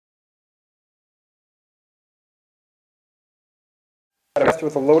Arrested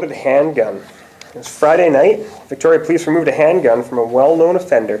with a loaded handgun. It was Friday night. Victoria Police removed a handgun from a well-known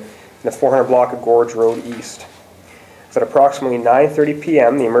offender in the 400 block of Gorge Road East. It was at approximately 9:30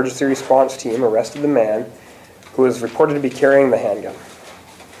 p.m. the emergency response team arrested the man who was reported to be carrying the handgun.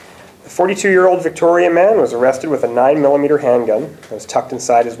 The 42-year-old Victorian man was arrested with a 9mm handgun that was tucked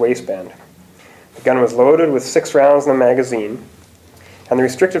inside his waistband. The gun was loaded with 6 rounds in the magazine, and the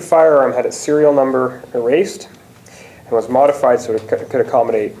restricted firearm had its serial number erased and was modified so it could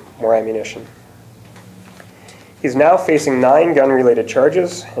accommodate more ammunition. He's now facing 9 gun-related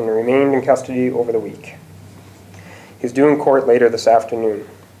charges and remained in custody over the week. He's due in court later this afternoon.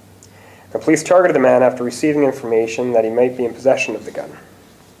 The police targeted the man after receiving information that he might be in possession of the gun.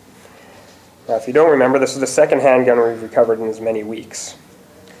 Now, if you don't remember, this is the second handgun we've recovered in as many weeks.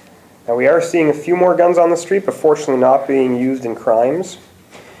 Now, we are seeing a few more guns on the street, but fortunately not being used in crimes.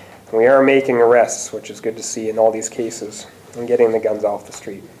 And we are making arrests, which is good to see in all these cases, and getting the guns off the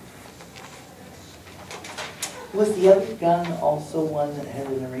street. Was the other gun also one that had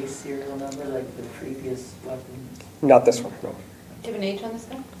an erased serial number like the previous weapon? Not this one, no. Do you have an age on this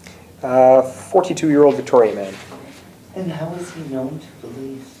gun? 42-year-old Victorian man. And how is he known to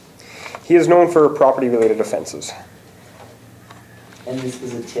police? He is known for property-related offenses. And this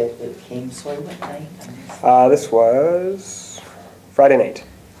was a tip that came sort of at night? This was Friday night.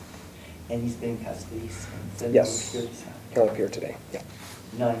 And he's been in custody since? Yes. He'll appear today, yeah.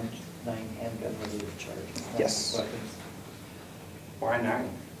 9 handgun-related charges? Yes. Weapons. Why 9?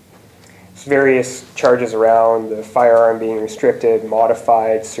 There's various charges around the firearm being restricted,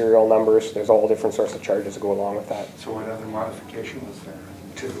 modified, serial numbers. There's all different sorts of charges that go along with that. So what other modification was there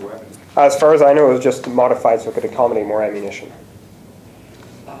to the weapon? As far as I know, it was just modified so it could accommodate more ammunition.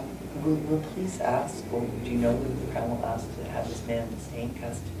 Will police ask, or do you know whether the Crown will ask to have this man stay in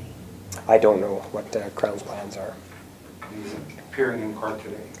custody? I don't know what Crown's plans are. He's appearing in court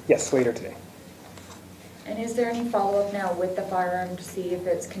today. Yes, later today. And is there any follow-up now with the firearm to see if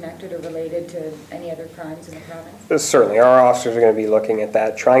it's connected or related to any other crimes in the province? Certainly. Our officers are going to be looking at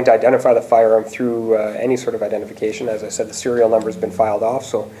that, trying to identify the firearm through any sort of identification. As I said, the serial number has been filed off,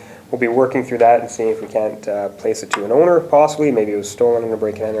 so we'll be working through that and seeing if we can't place it to an owner, possibly. Maybe it was stolen in a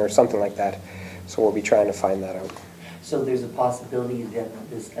break-and-enter or something like that. So we'll be trying to find that out. So there's a possibility that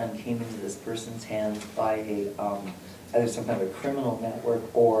this gun came into this person's hands by either some kind of a criminal network,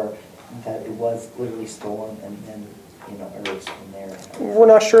 or that it was literally stolen and then, erased from there. We're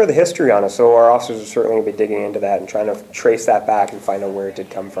not sure of the history on it, so our officers are certainly going to be digging into that and trying to trace that back and find out where it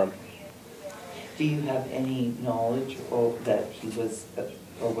did come from. Do you have any knowledge that he was,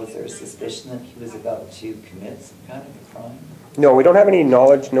 or was there a suspicion that he was about to commit some kind of a crime? No, we don't have any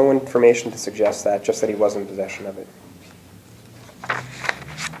knowledge, no information to suggest that, just that he was in possession of it.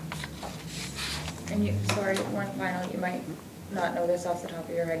 And sorry, one final, you might not know this off the top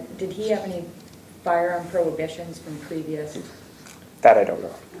of your head. Did he have any firearm prohibitions from previous? That I don't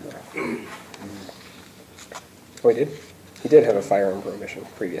know. Oh, he did? He did have a firearm prohibition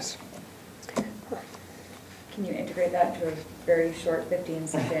previous. Can you integrate that into a very short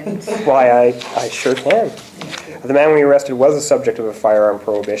 15-second? Why, I sure can. The man we arrested was the subject of a firearm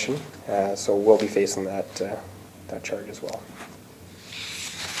prohibition, so we'll be facing that charge as well.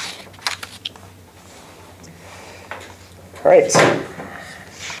 All right.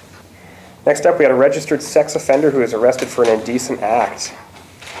 Next up, we had a registered sex offender who was arrested for an indecent act.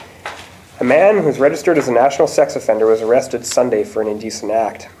 A man who was registered as a national sex offender was arrested Sunday for an indecent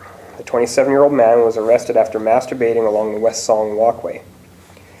act. The 27-year-old man was arrested after masturbating along the West Song walkway.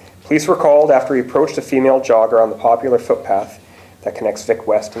 Police were called after he approached a female jogger on the popular footpath that connects Vic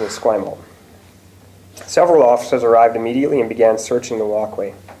West and Esquimalt. Several officers arrived immediately and began searching the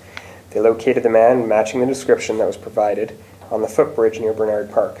walkway. They located the man matching the description that was provided on the footbridge near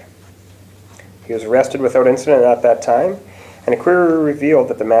Bernard Park. He was arrested without incident at that time, and a query revealed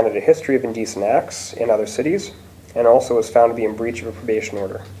that the man had a history of indecent acts in other cities and also was found to be in breach of a probation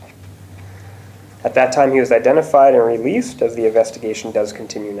order. At that time, he was identified and released, as the investigation does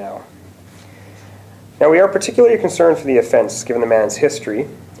continue now. Now, we are particularly concerned for the offense, given the man's history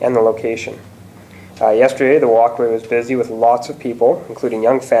and the location. Yesterday, the walkway was busy with lots of people, including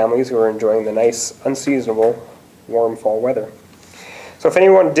young families who were enjoying the nice, unseasonable, warm fall weather. So if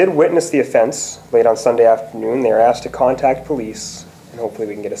anyone did witness the offense late on Sunday afternoon, they are asked to contact police, and hopefully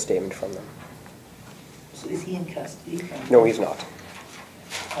we can get a statement from them. So is he in custody? No, he's not.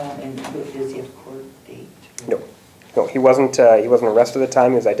 And does he have a court date? No, he wasn't arrested at the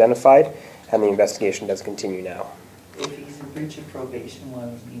time. He was identified, and the investigation does continue now. If he's in breach of probation, why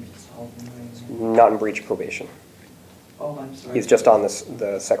wasn't he just hauled in right now? Not in breach of probation. Oh, I'm sorry. He's just on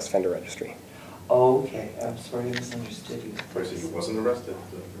the sex offender registry. Oh, okay, I'm sorry, I misunderstood you. Right, so he wasn't arrested?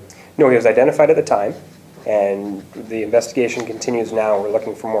 No, he was identified at the time, and the investigation continues now. We're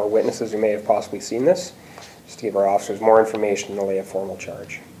looking for more witnesses who may have possibly seen this, just to give our officers more information to lay a formal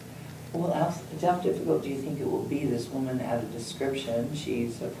charge. Well, how difficult do you think it will be? This woman had a description,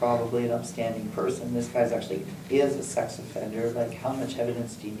 she's probably an upstanding person, this guy's actually is a sex offender, like how much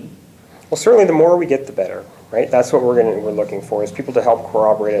evidence do you need? Well, certainly the more we get, the better, right? That's what we're looking for, is people to help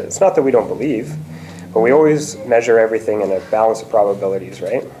corroborate it. It's not that we don't believe, but we always measure everything in a balance of probabilities,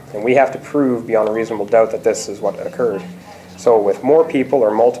 right? And we have to prove beyond a reasonable doubt that this is what occurred. So with more people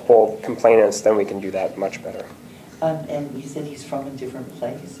or multiple complainants, then we can do that much better. And you said he's from a different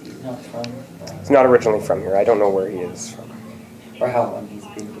place? He's not from... He's not originally from here. I don't know where he is from. Or how long he's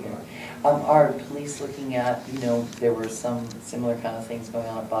been here. Are police looking at, you know, there were some similar kind of things going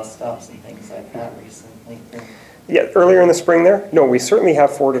on at bus stops and things like that recently? Yeah, earlier in the spring there? No, we certainly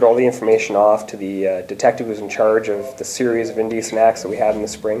have forwarded all the information off to the detective who's in charge of the series of indecent acts that we had in the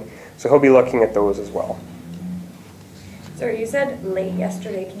spring. So he'll be looking at those as well. Sorry, you said late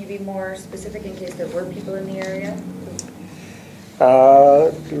yesterday. Can you be more specific in case there were people in the area?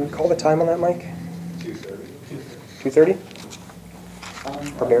 Do you recall the time on that, Mike? 2:30. 2:30?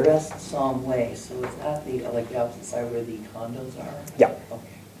 On West Somme Way, so is that the, like the opposite side where the condos are? Yeah. Okay.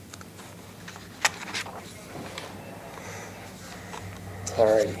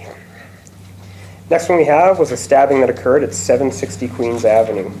 Alrighty. Next one we have was a stabbing that occurred at 760 Queens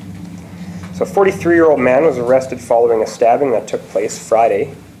Avenue. So a 43-year-old man was arrested following a stabbing that took place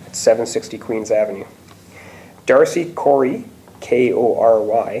Friday at 760 Queens Avenue. Darcy Corey,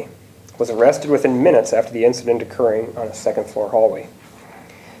 K-O-R-Y, was arrested within minutes after the incident occurring on a second-floor hallway.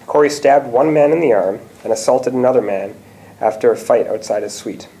 Corey stabbed one man in the arm and assaulted another man after a fight outside his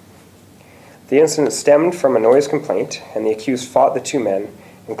suite. The incident stemmed from a noise complaint, and the accused fought the two men,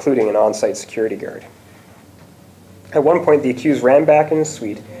 including an on-site security guard. At one point, the accused ran back in his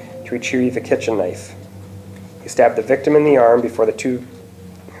suite to retrieve a kitchen knife. He stabbed the victim in the arm before the two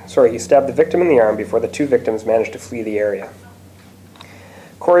victims managed to flee the area.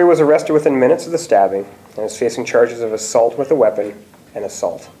 Corey was arrested within minutes of the stabbing and is facing charges of assault with a weapon and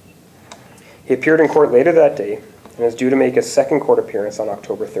assault. He appeared in court later that day and is due to make his second court appearance on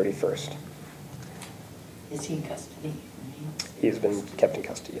October 31st. Is he in custody? He has been kept in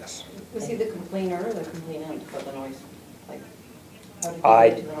custody, yes. Was he the complainer or the complainant for the noise? Like, how did he I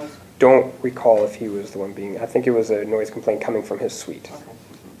get to the noise? don't recall if he was the one being... I think it was a noise complaint coming from his suite.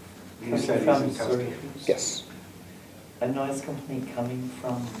 Okay. You said he's in custody. Yes, A noise complaint coming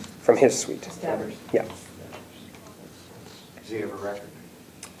from... from his suite. Stabbers. Yeah, Does he have a record?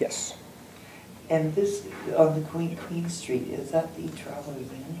 yes. And this, on the Queen Street, is that the Travelers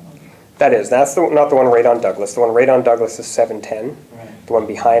Inn? That is. That's not the one right on Douglas. The one right on Douglas is 710. Right. The one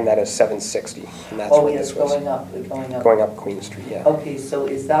behind that is 760. And that's Oh, where yes, this was. going up. Going up Queen Street, yeah. Okay, so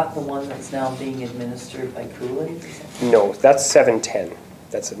is that the one that's now being administered by Kool-Aid or something? No, that's 710.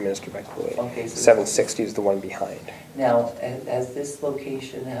 That's administered by Kool-Aid. Okay, so 760 is the one behind. Now, as this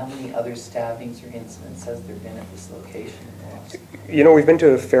location, how many other stabbings or incidents has there been at this location? You know, we've been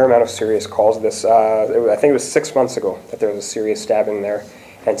to a fair amount of serious calls of this. I think it was 6 months ago that there was a serious stabbing there.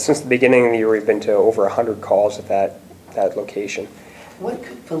 And since the beginning of the year, we've been to over 100 calls at that location. What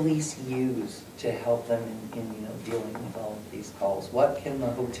could police use to help them in dealing with all of these calls? What can the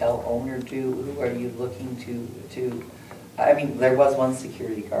hotel owner do? Who are you looking to? I mean, there was one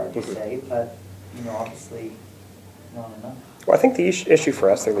security guard, you say, but obviously not enough. Well, I think the issue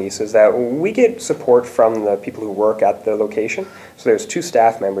for us, at least, is that we get support from the people who work at the location. So there's 2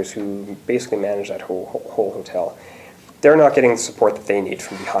 staff members who basically manage that whole hotel. They're not getting the support that they need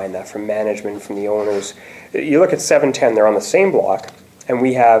from behind that, from management, from the owners. You look at 710, they're on the same block, and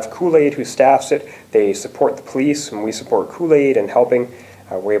we have Kool-Aid who staffs it. They support the police, and we support Kool-Aid and helping.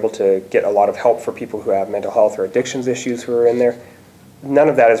 We're able to get a lot of help for people who have mental health or addictions issues who are in there. None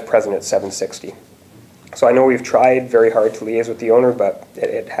of that is present at 760. So I know we've tried very hard to liaise with the owner, but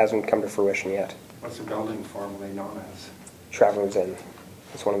it hasn't come to fruition yet. What's the building formerly known as? Travelers Inn.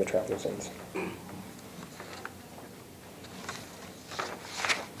 It's one of the Travelers Inns.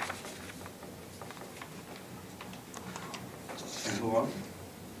 And who owns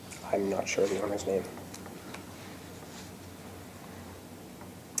it? I'm not sure the owner's name.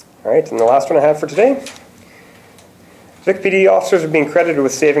 All right, and the last one I have for today. VicPD officers are being credited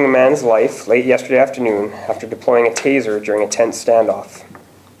with saving a man's life late yesterday afternoon after deploying a taser during a tense standoff.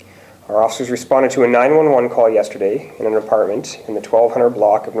 Our officers responded to a 911 call yesterday in an apartment in the 1200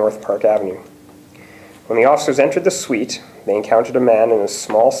 block of North Park Avenue. When the officers entered the suite, they encountered a man in a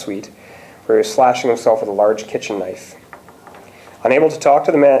small suite where he was slashing himself with a large kitchen knife. Unable to talk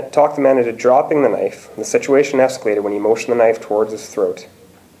the man into dropping the knife, the situation escalated when he motioned the knife towards his throat.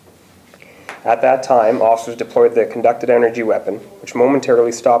 At that time, officers deployed the conducted energy weapon, which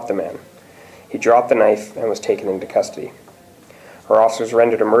momentarily stopped the man. He dropped the knife and was taken into custody. Our officers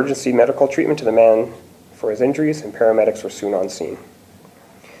rendered emergency medical treatment to the man for his injuries, and paramedics were soon on scene.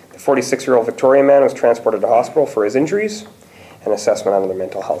 The 46-year-old Victorian man was transported to hospital for his injuries and assessment under the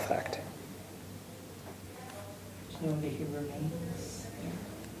Mental Health Act. Do you know if he remains?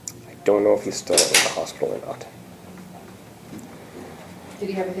 I don't know if he's still in the hospital or not. Did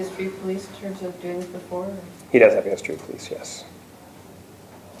he have a history of police in terms of doing this before? Or? He does have a history of police, yes.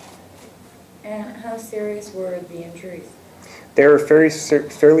 And how serious were the injuries? They were fairly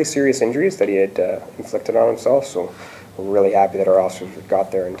serious injuries that he had inflicted on himself, so we're really happy that our officers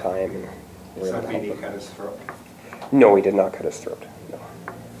got there in time and were Does able that to mean help he him. cut his throat? No, he did not cut his throat. No.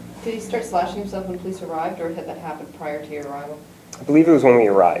 Did he start slashing himself when police arrived, or had that happened prior to your arrival? I believe it was when we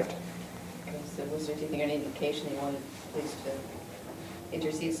arrived. Okay, so was there, do you think, any indication he wanted police to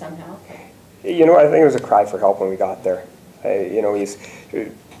intercede somehow? You know, I think it was a cry for help when we got there. You know, he's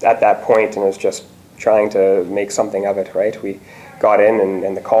at that point and was just trying to make something of it, right? We got in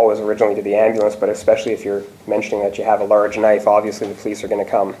and the call was originally to the ambulance, but especially if you're mentioning that you have a large knife, obviously the police are going to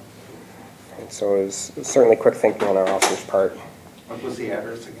come. And so it was certainly quick thinking on our officer's part. What was the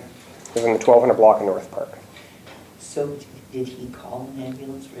address again? It was in the 1200 block in North Park. So did he call an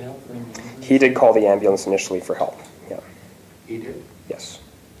ambulance for help or an ambulance? He did call the ambulance initially for help, yeah. He did? Yes.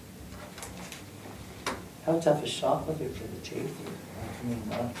 How tough a shot was it for the Taser? I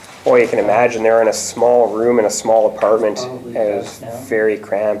mean, Well, you can imagine they're in a small room in a small apartment. Probably It was does now. very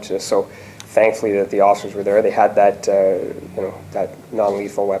cramped. So thankfully that the officers were there. They had that, you know, that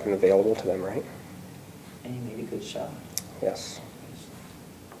non-lethal weapon available to them, right? and he made a good shot. Yes.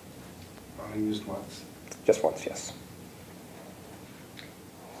 Only used once. Just once, yes.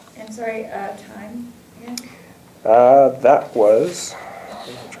 And sorry, time again? That was,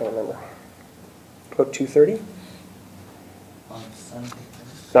 I'm trying to remember, about 2:30? On Sunday.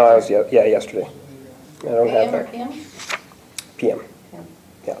 No, that was, yeah, yesterday. I don't have AM or that. PM? PM. PM.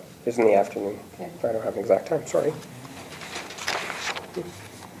 Yeah, it was in the afternoon. Okay. I don't have an exact time, sorry.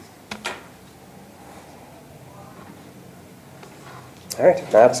 All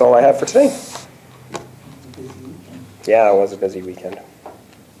right, that's all I have for today. Busy weekend. Yeah, it was a busy weekend.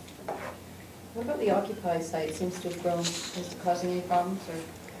 What about the Occupy site? Seems to have grown. Is it causing any problems, or?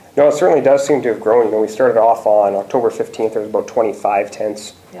 No, it certainly does seem to have grown. You know, we started off on October 15th. There was about 25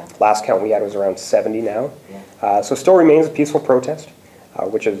 tents. Yeah. Last count we had was around 70 now. Yeah. So still remains a peaceful protest,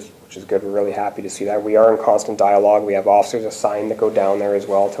 which is good. We're really happy to see that. We are in constant dialogue. We have officers assigned that go down there as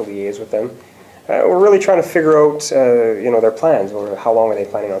well to liaise with them. We're really trying to figure out, you know, their plans. Or how long are they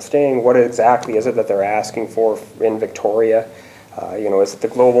planning on staying? What exactly is it that they're asking for in Victoria? You know, is it the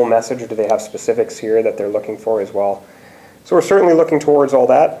global message, or do they have specifics here that they're looking for as well? So we're certainly looking towards all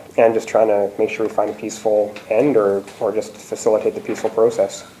that and just trying to make sure we find a peaceful end or just facilitate the peaceful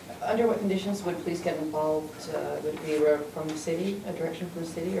process. Under what conditions would police get involved? Would it be from the city, a direction from the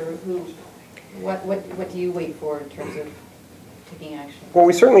city, or who? What do you wait for in terms of taking action? Well,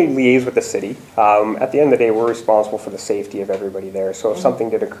 we certainly liaise with the city. At the end of the day, we're responsible for the safety of everybody there. So if something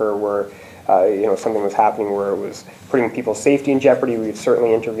did occur where, you know, something was happening where it was putting people's safety in jeopardy, we'd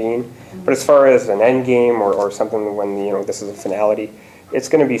certainly intervene. But as far as an end game or something when, you know, this is a finality, it's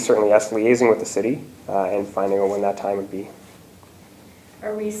going to be certainly us liaising with the city and finding out when that time would be.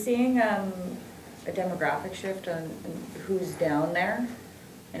 Are we seeing a demographic shift on who's down there?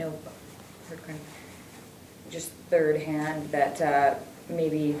 I know, heard kind of just third hand that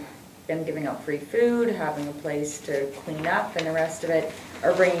maybe them giving out free food, having a place to clean up and the rest of it,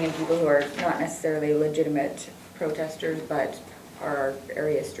 are bringing in people who are not necessarily legitimate protesters, but are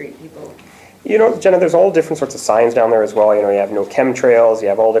area street people. You know, Jenna, there's all different sorts of signs down there as well. You know, you have no chemtrails, you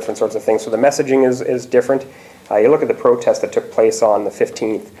have all different sorts of things. So the messaging is different. You look at the protest that took place on the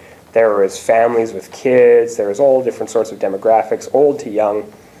 15th, there was families with kids, there was all different sorts of demographics, old to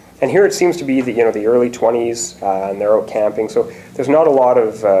young. And here it seems to be the, you know, the early 20s, and they're out camping. So there's not a lot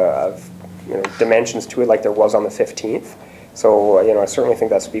of you know, dimensions to it like there was on the 15th. So, you know, I certainly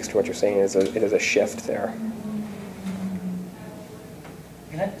think that speaks to what you're saying, it is a shift there.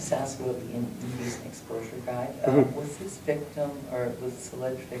 Can I just ask about the indecent exposure guy? Was this victim, or was this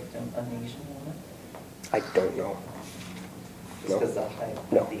alleged victim, an Asian woman? I don't know. Just No. because the height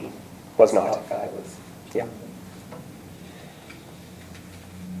No. of the Was not. scout guy was. Yeah.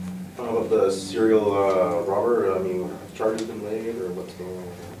 How about the serial robber? I mean, have charges been laid, or what's going on?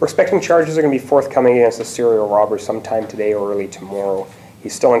 We're expecting charges are going to be forthcoming against the serial robber sometime today or early tomorrow.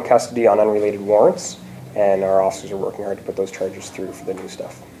 He's still in custody on unrelated warrants, and our officers are working hard to put those charges through for the new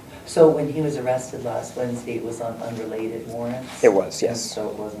stuff. So when he was arrested last Wednesday, it was on unrelated warrants? It was, yes. So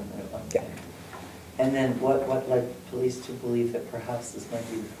it wasn't, okay. Yeah. And then what led police to believe that perhaps this might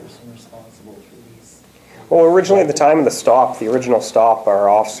be the person responsible for these? Well, originally at the time of the original stop, our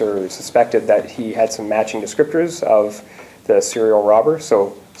officer suspected that he had some matching descriptors of the serial robber,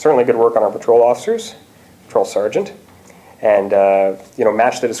 so certainly good work on our patrol officers, patrol sergeant, and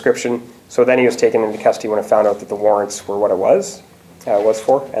matched the description. So then he was taken into custody when I found out that the warrants were what it was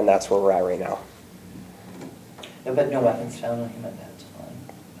for, and that's where we're at right now. But no weapons found on him at that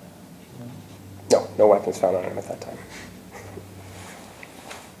time? No weapons found on him at that time.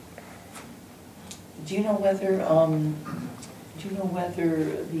 Do you know whether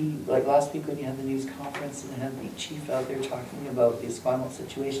like last week when you had the news conference and had the chief out there talking about the Esquimalt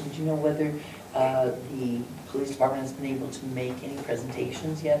situation, do you know whether the police department has been able to make any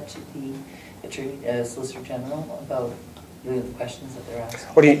presentations yet to the Solicitor General about the questions that they're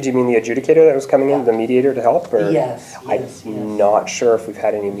asking? What do you mean the adjudicator that was coming in, the mediator to help? Or? Yes. I'm not sure if we've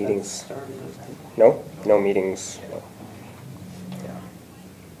had any meetings. No meetings. No.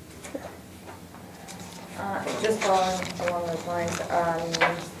 Just following along those lines,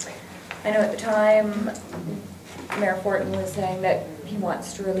 I know at the time Mayor Fortin was saying that he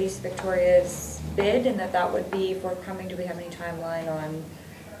wants to release Victoria's bid and that would be forthcoming. Do we have any timeline on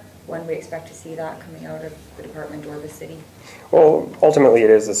when we expect to see that coming out of the department or the city? Well, ultimately it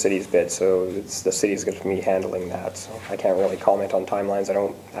is the city's bid, so it's the city's going to be handling that. So I can't really comment on timelines. I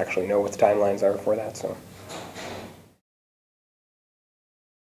don't actually know what the timelines are for that. So.